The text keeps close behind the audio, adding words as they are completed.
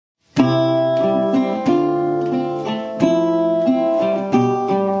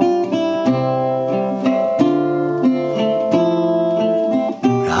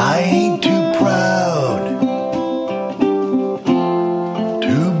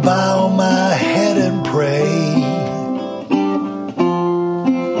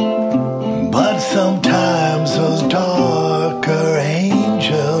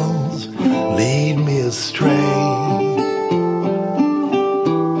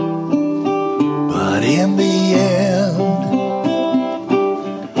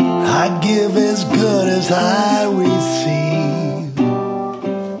I receive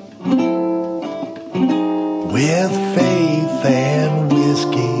with faith and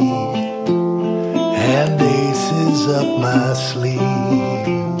whiskey and aces up my sleeve.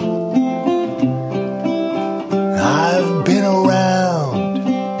 I've been around,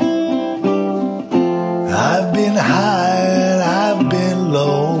 I've been high and I've been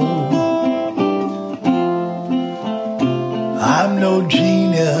low. I'm no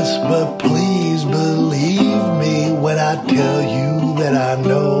genius, but please believe me when I tell you that I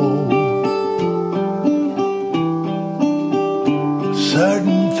know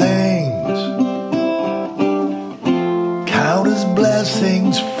certain things count as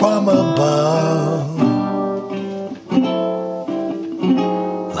blessings from above,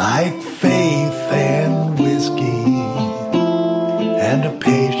 like faith and whiskey and a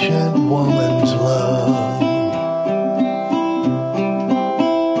patient woman's love.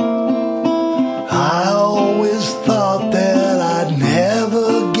 I always thought that I'd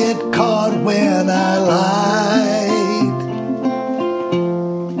never get caught when I lied.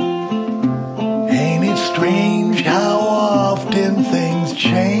 Ain't it strange how often things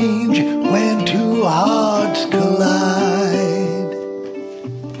change when two hearts collide?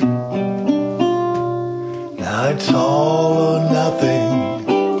 Now it's all or nothing,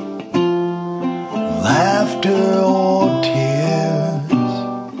 laughter or tears.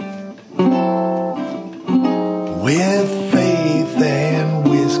 With faith and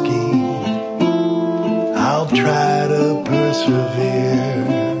whiskey, I'll try to persevere.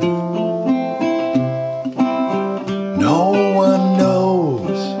 No one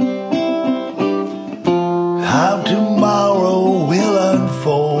knows how tomorrow will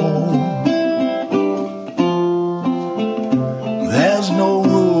unfold. There's no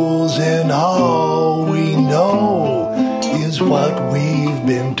rules, and all we know is what we've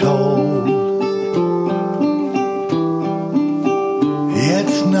been told.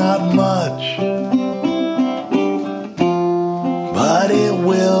 It's not much, but it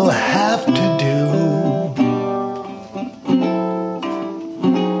will have to do.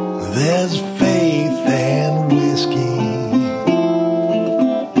 There's faith and whiskey,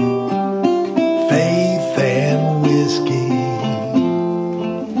 faith and whiskey,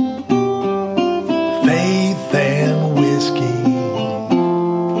 faith and whiskey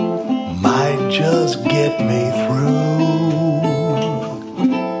might just get me through.